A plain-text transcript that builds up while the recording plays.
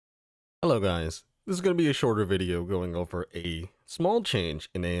Hello guys, this is going to be a shorter video going over a small change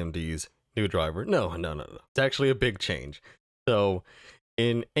in AMD's new driver. No. It's actually a big change. So,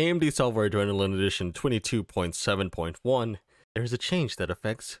 in AMD Software Adrenaline Edition 22.7.1, there's a change that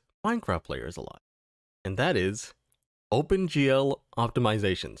affects Minecraft players a lot. And that is OpenGL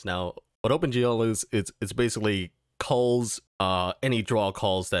optimizations. Now, what OpenGL is, it's basically calls, any draw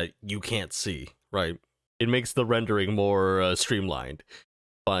calls that you can't see, right? It makes the rendering more streamlined.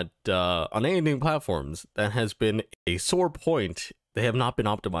 But on AMD platforms, that has been a sore point. They have not been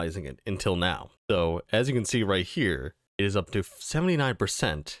optimizing it until now. So as you can see right here, it is up to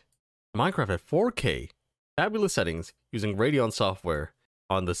 79%. Minecraft at 4K, fabulous settings using Radeon software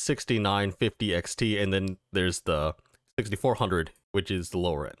on the 6950 XT, and then there's the 6400, which is the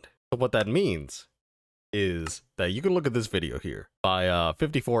lower end. So what that means is that you can look at this video here by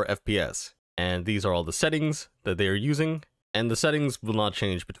 54 FPS, and these are all the settings that they are using. And the settings will not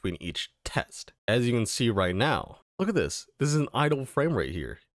change between each test. As you can see right now, look at this. This is an idle frame rate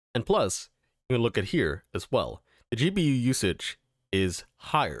here. And plus, you can look at here as well. The GPU usage is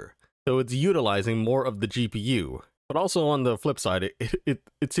higher, so it's utilizing more of the GPU. But also on the flip side, it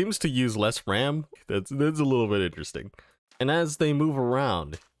seems to use less RAM. That's a little bit interesting. And as they move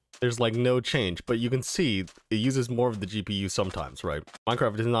around, there's like no change, but you can see it uses more of the GPU sometimes, right?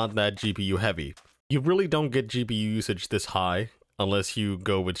 Minecraft is not that GPU heavy. You really don't get GPU usage this high unless you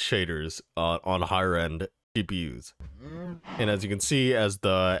go with shaders on higher end GPUs. And as you can see, as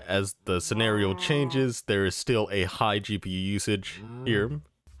the scenario changes, there is still a high GPU usage here.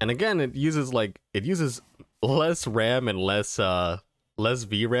 And again, it uses less RAM and less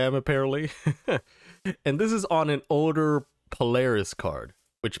VRAM apparently. And this is on an older Polaris card,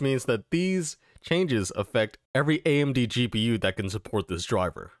 which means that these changes affect every AMD GPU that can support this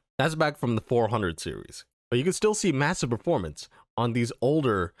driver. That's back from the 400 series. But you can still see massive performance on these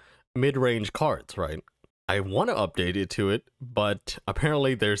older mid-range cards, right? I want to update it to it, but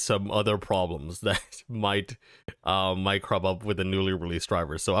apparently there's some other problems that might crop up with a newly released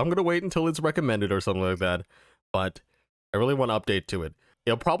driver. So I'm going to wait until it's recommended or something like that. But I really want to update to it.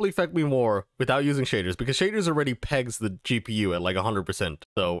 It'll probably affect me more without using shaders, because shaders already pegs the GPU at like 100%.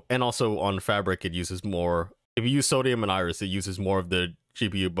 So, and also on Fabric, it uses more. If you use Sodium and Iris, it uses more of the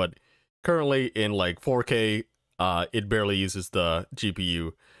GPU, but currently in like 4K, it barely uses the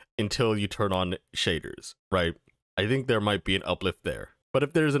GPU until you turn on shaders, right? I think there might be an uplift there. But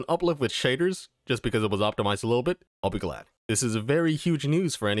if there's an uplift with shaders, just because it was optimized a little bit, I'll be glad. This is a very huge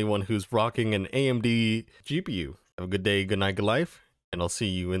news for anyone who's rocking an AMD GPU. Have a good day, good night, good life, and I'll see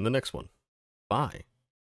you in the next one. Bye.